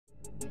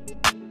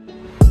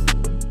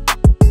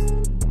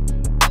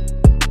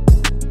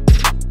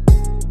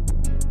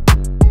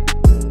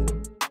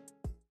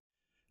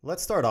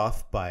Let's start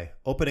off by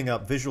opening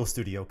up Visual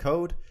Studio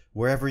Code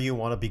wherever you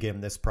want to begin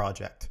this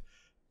project.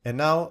 And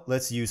now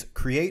let's use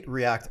create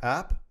React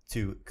app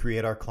to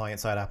create our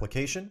client-side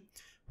application.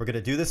 We're going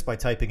to do this by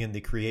typing in the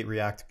create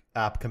React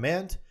app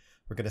command.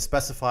 We're going to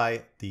specify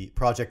the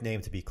project name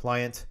to be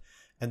client,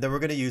 and then we're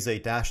going to use a --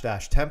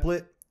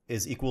 template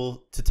is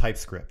equal to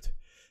Typescript.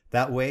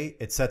 That way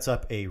it sets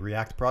up a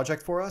React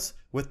project for us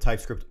with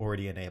Typescript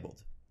already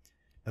enabled.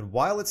 And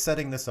while it's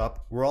setting this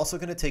up, we're also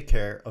going to take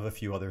care of a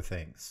few other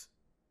things.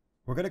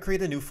 We're going to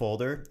create a new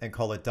folder and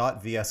call it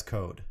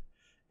 .vscode.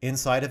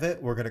 Inside of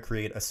it, we're going to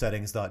create a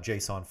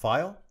settings.json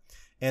file.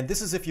 And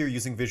this is if you're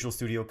using Visual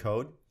Studio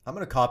Code. I'm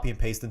going to copy and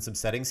paste in some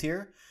settings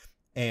here.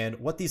 And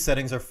what these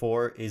settings are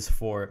for is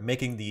for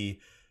making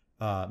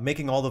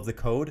all of the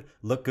code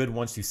look good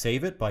once you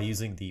save it by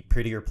using the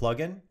Prettier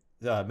plugin,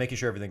 making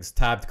sure everything's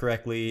tabbed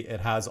correctly, it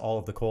has all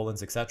of the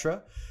colons,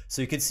 etc.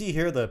 So you can see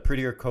here the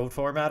Prettier code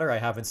formatter I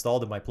have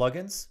installed in my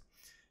plugins.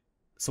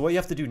 So what you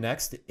have to do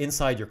next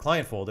inside your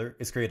client folder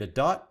is create a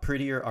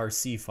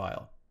 .prettierrc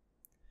file.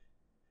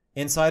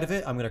 Inside of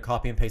it, I'm going to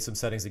copy and paste some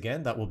settings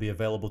again that will be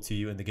available to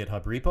you in the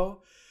GitHub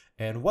repo.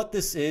 And what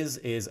this is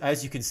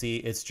as you can see,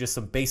 it's just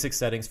some basic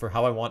settings for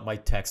how I want my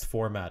text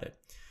formatted.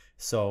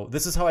 So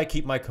this is how I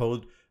keep my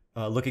code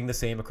looking the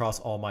same across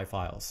all my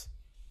files.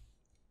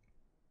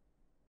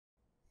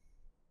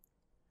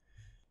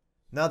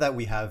 Now that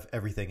we have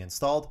everything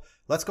installed,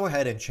 let's go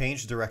ahead and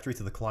change directory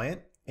to the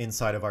client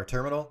inside of our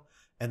terminal.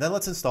 And then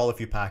let's install a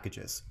few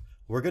packages.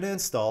 We're going to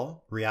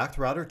install React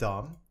Router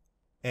DOM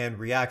and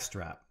React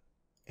Strap.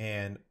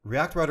 And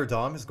React Router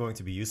DOM is going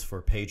to be used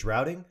for page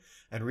routing,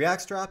 and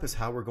React Strap is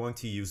how we're going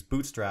to use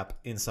Bootstrap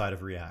inside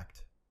of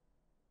React.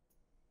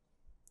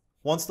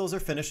 Once those are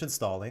finished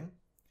installing,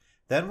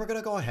 then we're going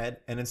to go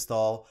ahead and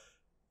install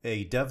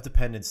a dev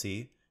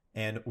dependency,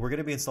 and we're going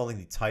to be installing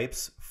the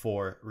types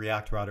for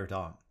React Router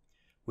DOM.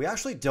 We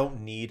actually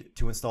don't need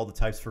to install the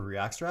types for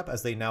React Strap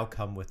as they now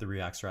come with the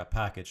React Strap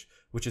package,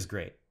 which is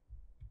great.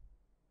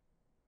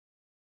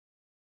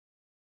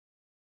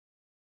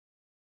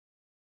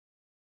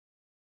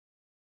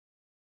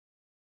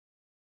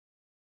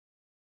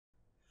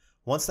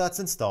 Once that's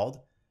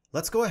installed,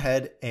 let's go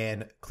ahead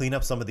and clean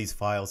up some of these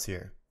files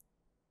here.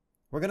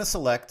 We're going to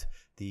select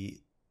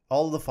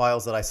all of the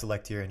files that I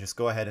select here and just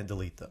go ahead and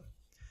delete them.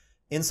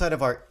 Inside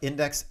of our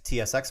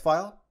index.tsx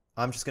file,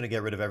 I'm just going to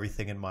get rid of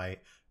everything in my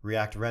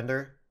React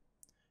render,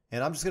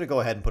 and I'm just going to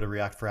go ahead and put a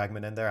React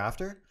fragment in there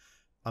after.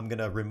 I'm going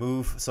to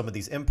remove some of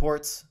these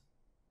imports,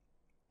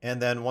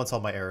 and then once all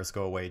my errors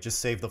go away, just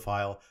save the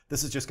file.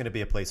 This is just going to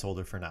be a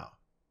placeholder for now.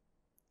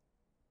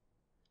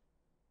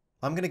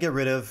 I'm going to get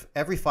rid of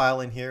every file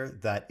in here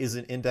that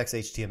isn't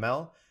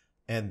index.html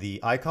and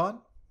the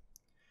icon.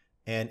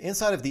 And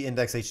inside of the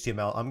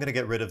index.html, I'm going to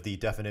get rid of the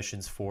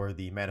definitions for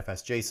the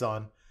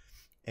manifest.json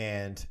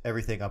and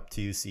everything up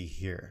to you see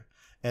here.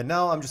 And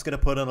now I'm just going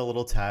to put in a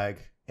little tag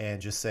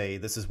and just say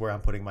this is where I'm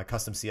putting my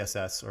custom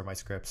CSS or my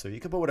script. So you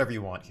can put whatever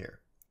you want here.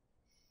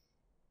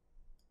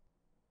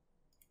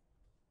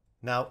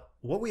 Now,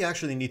 what we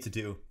actually need to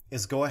do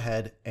is go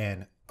ahead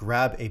and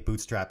grab a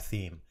Bootstrap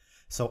theme.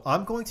 So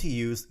I'm going to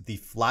use the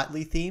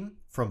Flatly theme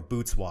from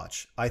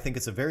Bootswatch. I think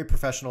it's a very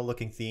professional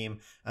looking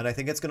theme, and I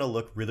think it's going to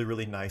look really,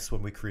 really nice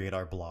when we create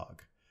our blog.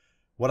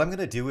 What I'm going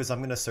to do is I'm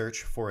going to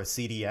search for a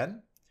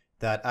CDN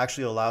that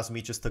actually allows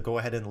me just to go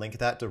ahead and link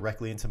that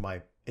directly into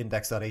my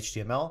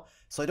index.html,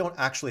 so I don't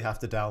actually have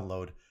to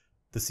download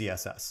the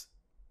CSS.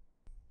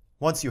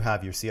 Once you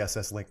have your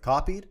CSS link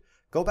copied,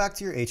 go back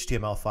to your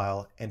HTML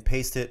file and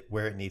paste it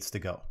where it needs to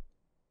go.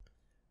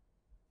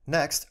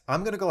 Next,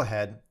 I'm going to go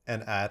ahead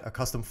and add a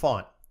custom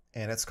font,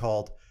 and it's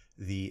called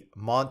the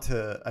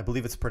I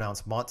believe it's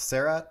pronounced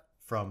Montserrat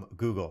from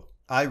Google.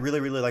 I really,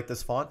 really like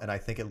this font, and I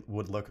think it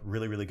would look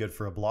really, really good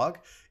for a blog.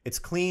 It's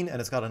clean and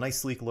it's got a nice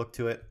sleek look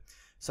to it.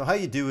 So how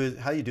you do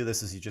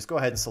this is you just go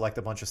ahead and select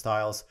a bunch of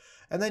styles,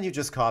 and then you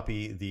just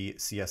copy the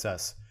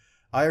CSS.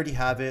 I already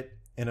have it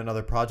in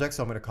another project,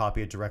 so I'm going to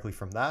copy it directly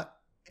from that,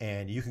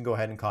 and you can go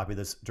ahead and copy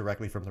this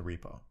directly from the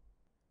repo.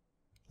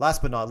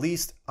 Last but not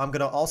least, I'm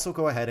going to also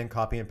go ahead and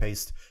copy and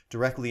paste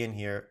directly in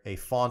here a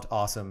Font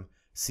Awesome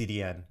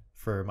CDN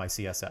for my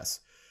CSS.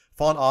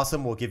 Font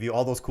Awesome will give you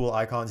all those cool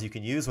icons you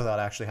can use without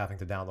actually having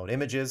to download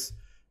images,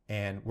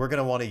 and we're going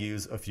to want to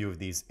use a few of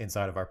these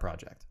inside of our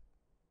project.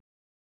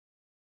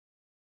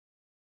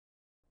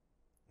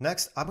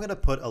 Next, I'm going to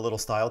put a little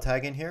style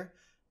tag in here,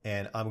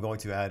 and I'm going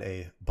to add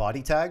a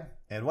body tag,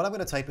 and what I'm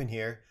going to type in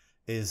here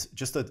is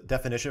just a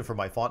definition for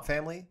my font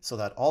family so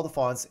that all the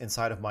fonts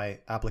inside of my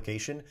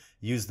application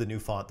use the new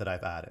font that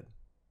I've added.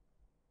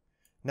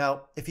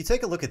 Now, if you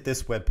take a look at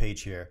this web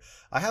page here,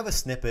 I have a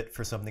snippet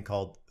for something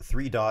called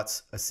 3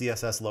 dots, a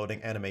CSS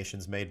loading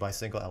animations made by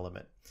single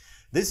element.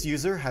 This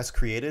user has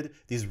created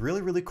these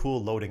really, really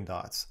cool loading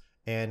dots.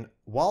 And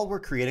while we're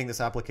creating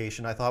this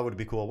application, I thought it would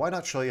be cool. Why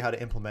not show you how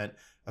to implement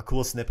a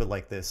cool snippet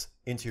like this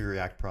into your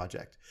React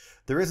project?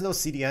 There is no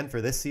CDN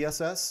for this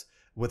CSS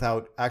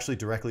without actually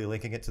directly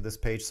linking it to this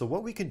page. So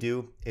what we can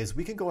do is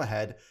we can go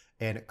ahead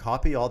and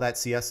copy all that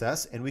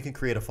CSS and we can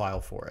create a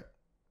file for it.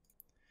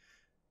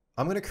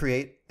 I'm going to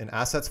create an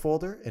assets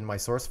folder in my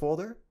source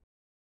folder.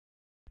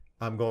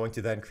 I'm going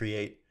to then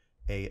create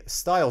a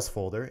styles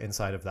folder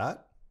inside of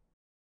that.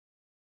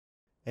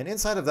 And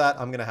inside of that,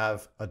 I'm going to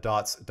have a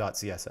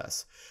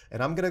dots.css.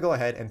 And I'm going to go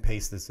ahead and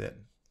paste this in.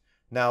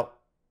 Now,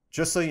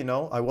 just so you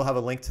know, I will have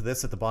a link to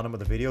this at the bottom of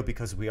the video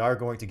because we are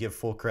going to give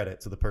full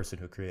credit to the person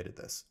who created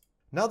this.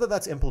 Now that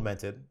that's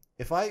implemented,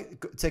 if I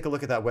take a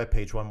look at that web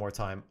page one more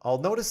time, I'll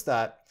notice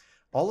that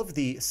all of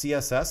the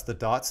CSS, the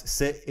dots,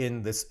 sit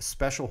in this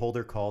special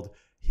holder called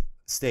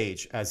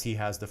stage as he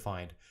has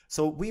defined.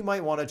 So we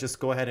might want to just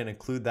go ahead and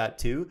include that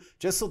too,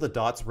 just so the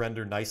dots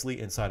render nicely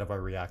inside of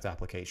our React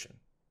application.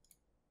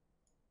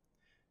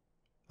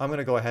 I'm going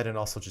to go ahead and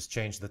also just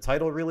change the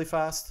title really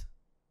fast.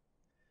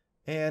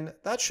 And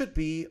that should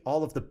be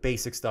all of the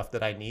basic stuff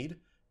that I need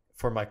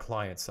for my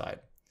client side.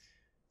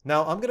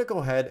 Now I'm going to go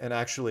ahead and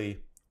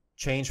actually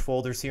change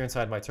folders here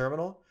inside my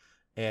terminal,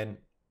 and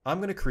I'm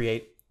going to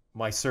create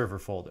my server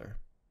folder.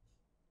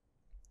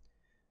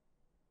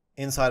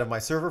 Inside of my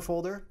server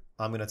folder,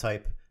 I'm going to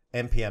type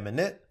npm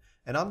init,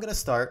 and I'm going to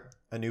start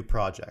a new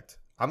project.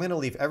 I'm going to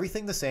leave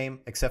everything the same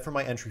except for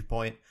my entry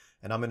point,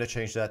 and I'm going to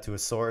change that to a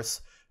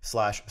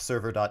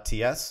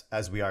source/server.ts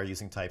as we are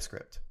using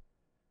Typescript.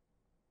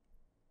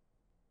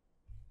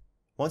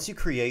 Once you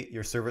create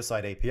your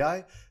server-side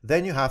API,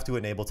 then you have to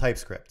enable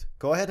Typescript.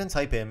 Go ahead and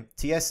type in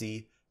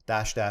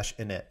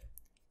tse-init.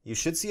 You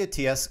should see a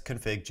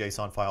tsconfig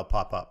JSON file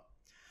pop up.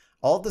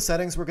 All of the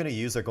settings we're going to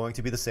use are going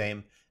to be the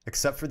same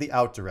except for the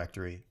out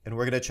directory, and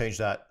we're going to change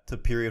that to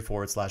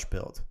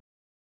 /build.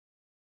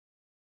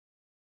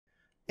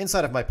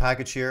 Inside of my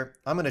package here,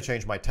 I'm going to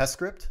change my test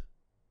script,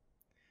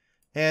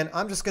 and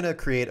I'm just going to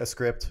create a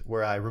script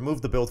where I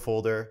remove the build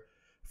folder,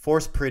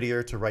 force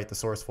Prettier to write the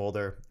source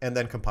folder, and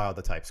then compile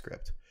the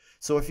TypeScript.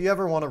 So if you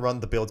ever want to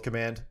run the build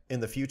command in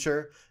the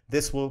future,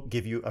 this will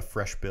give you a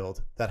fresh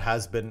build that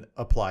has been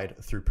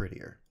applied through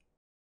Prettier.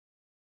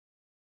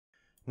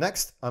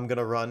 Next, I'm going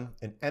to run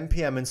an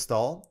npm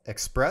install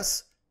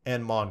Express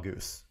and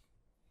Mongoose.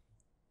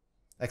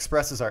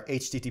 Express is our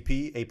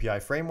HTTP API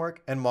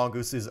framework, and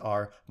Mongoose is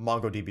our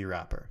MongoDB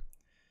wrapper.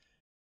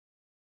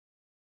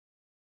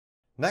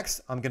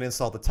 Next, I'm going to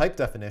install the type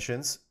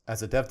definitions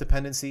as a dev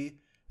dependency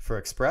for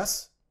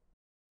Express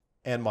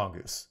and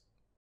Mongoose.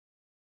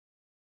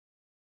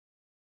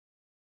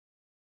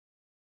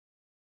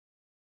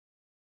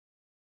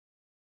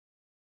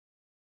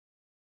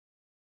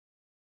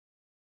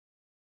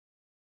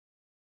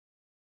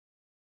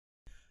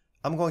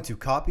 I'm going to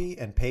copy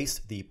and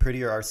paste the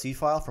prettier.rc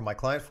file from my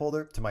client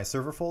folder to my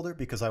server folder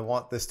because I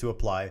want this to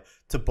apply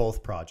to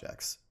both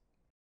projects.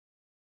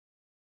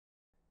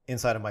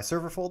 Inside of my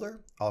server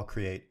folder, I'll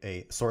create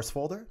a source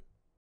folder.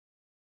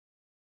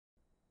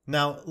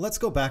 Now let's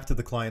go back to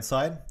the client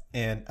side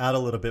and add a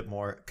little bit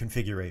more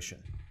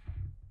configuration.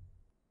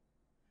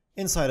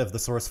 Inside of the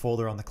source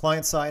folder on the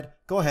client side,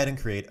 go ahead and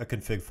create a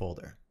config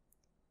folder.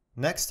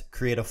 Next,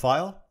 create a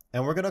file,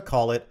 and we're going to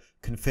call it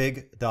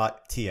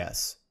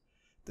config.ts.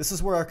 This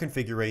is where our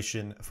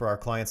configuration for our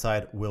client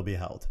side will be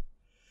held.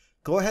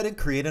 Go ahead and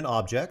create an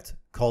object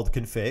called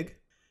config,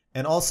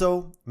 and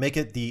also make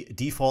it the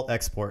default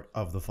export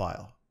of the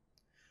file.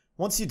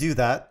 Once you do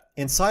that,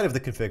 inside of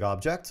the config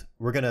object,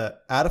 we're going to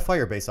add a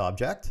Firebase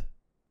object,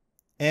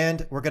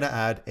 and we're going to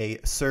add a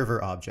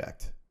server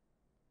object.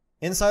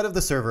 Inside of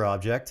the server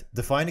object,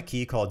 define a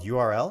key called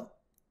URL,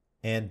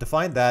 and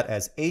define that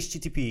as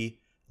HTTP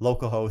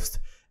localhost,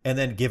 and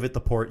then give it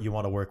the port you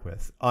want to work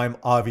with. I'm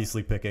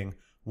obviously picking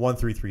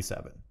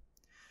 1337.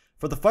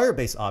 For the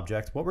Firebase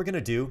object, what we're going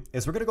to do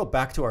is we're going to go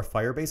back to our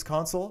Firebase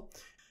console,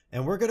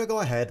 and we're going to go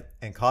ahead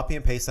and copy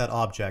and paste that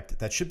object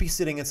that should be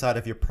sitting inside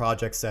of your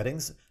project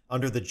settings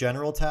under the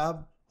General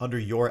tab under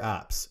Your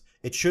Apps.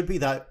 It should be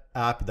that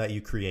app that you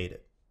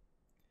created.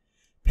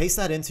 Paste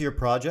that into your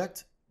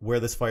project where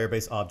this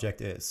Firebase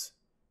object is.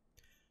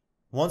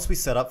 Once we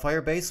set up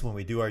Firebase, when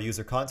we do our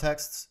user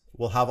contexts,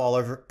 we'll have all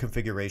of our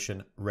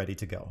configuration ready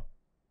to go.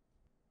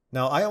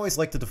 Now, I always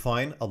like to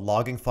define a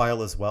logging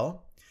file as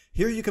well.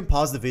 Here you can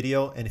pause the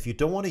video, and if you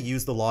don't want to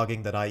use the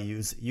logging that I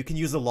use, you can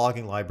use a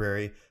logging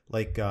library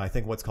like I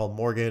think what's called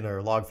Morgan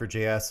or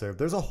Log4j, or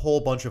there's a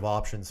whole bunch of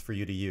options for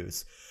you to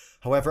use.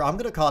 However, I'm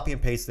going to copy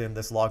and paste in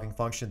this logging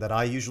function that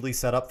I usually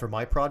set up for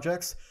my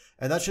projects,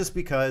 and that's just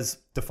because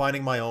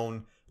defining my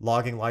own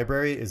logging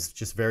library is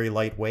just very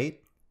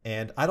lightweight,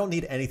 and I don't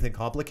need anything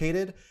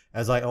complicated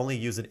as I only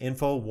use an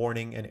info,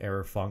 warning, and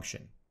error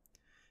function.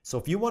 So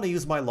if you want to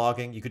use my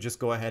logging, you could just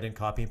go ahead and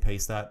copy and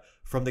paste that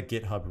from the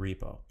GitHub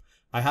repo.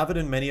 I have it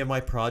in many of my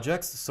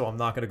projects, so I'm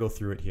not going to go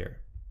through it here.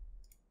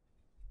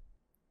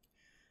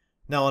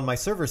 Now on my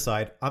server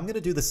side, I'm going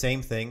to do the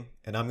same thing,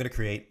 and I'm going to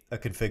create a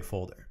config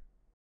folder.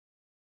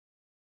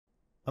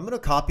 I'm going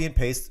to copy and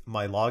paste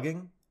my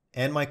logging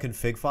and my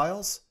config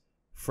files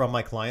from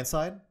my client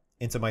side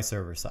into my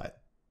server side.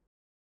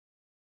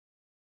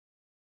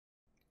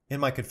 In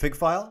my config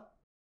file,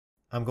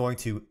 I'm going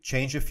to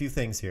change a few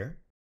things here.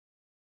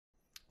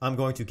 I'm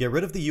going to get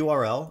rid of the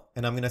URL,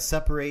 and I'm going to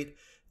separate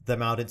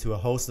them out into a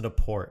host and a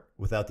port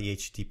without the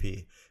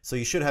HTTP. So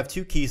you should have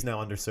two keys now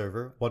under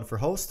server, one for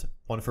host,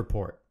 one for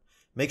port.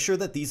 Make sure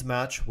that these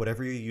match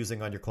whatever you're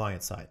using on your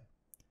client side.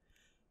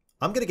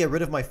 I'm going to get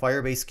rid of my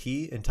Firebase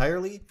key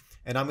entirely,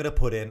 and I'm going to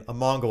put in a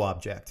Mongo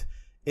object.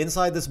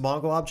 Inside this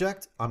Mongo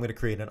object, I'm going to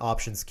create an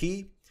options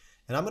key,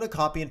 and I'm going to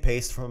copy and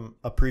paste from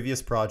a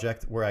previous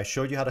project where I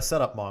showed you how to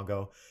set up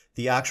Mongo,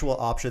 the actual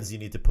options you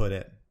need to put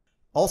in.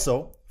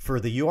 Also, for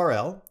the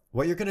URL,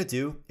 what you're going to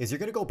do is you're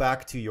going to go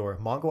back to your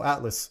Mongo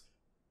Atlas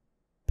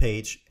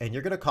page, and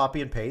you're going to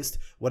copy and paste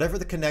whatever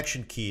the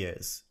connection key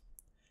is.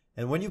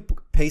 And when you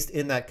paste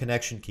in that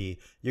connection key,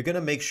 you're going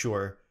to make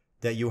sure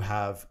that you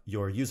have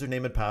your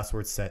username and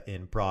password set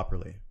in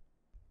properly.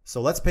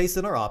 So let's paste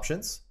in our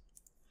options.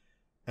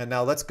 And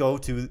now let's go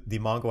to the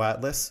Mongo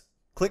Atlas,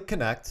 click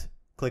connect,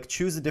 click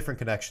choose a different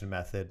connection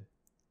method.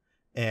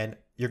 And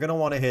you're going to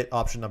want to hit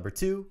option number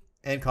 2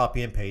 and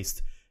copy and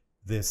paste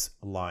this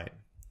line.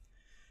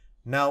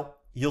 Now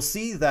you'll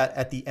see that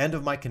at the end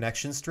of my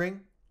connection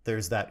string,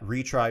 there's that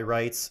retry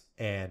rights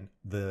and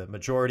the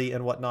majority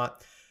and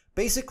whatnot.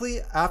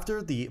 Basically,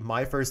 after the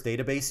my first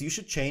database, you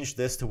should change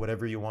this to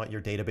whatever you want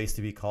your database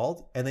to be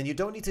called. And then you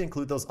don't need to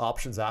include those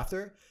options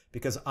after,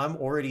 because I'm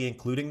already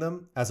including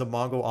them as a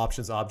Mongo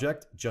options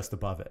object just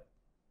above it.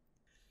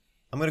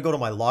 I'm going to go to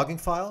my logging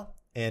file,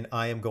 and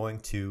I am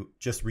going to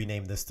just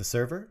rename this to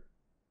server.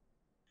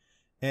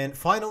 And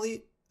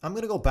finally, I'm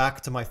going to go back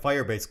to my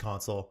Firebase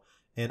console,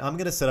 and I'm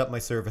going to set up my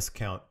service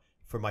account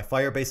for my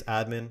Firebase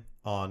admin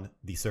on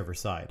the server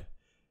side.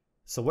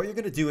 So what you're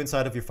going to do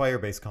inside of your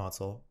Firebase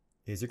console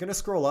is you're going to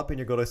scroll up and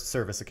you go to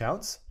service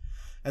accounts,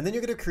 and then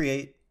you're going to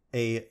create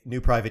a new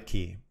private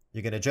key.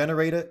 You're going to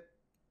generate it,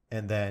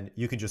 and then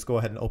you can just go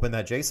ahead and open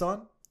that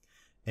JSON.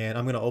 And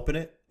I'm going to open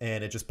it,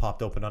 and it just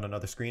popped open on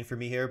another screen for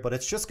me here, but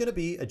it's just going to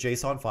be a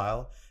JSON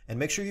file, and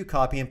make sure you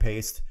copy and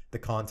paste the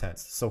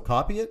contents. So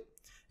copy it,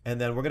 and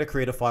then we're going to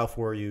create a file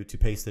for you to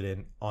paste it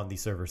in on the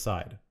server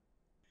side.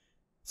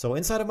 So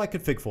inside of my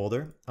config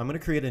folder, I'm going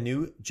to create a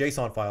new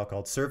JSON file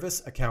called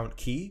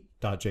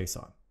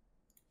serviceaccount_key.json.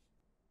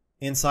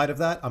 Inside of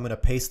that, I'm going to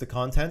paste the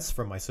contents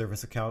from my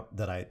service account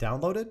that I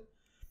downloaded.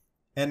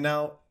 And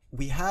now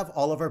we have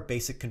all of our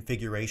basic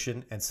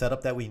configuration and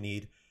setup that we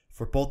need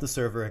for both the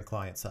server and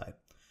client side.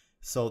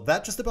 So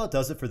that just about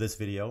does it for this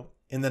video.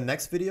 In the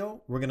next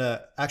video, we're going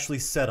to actually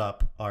set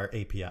up our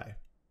API.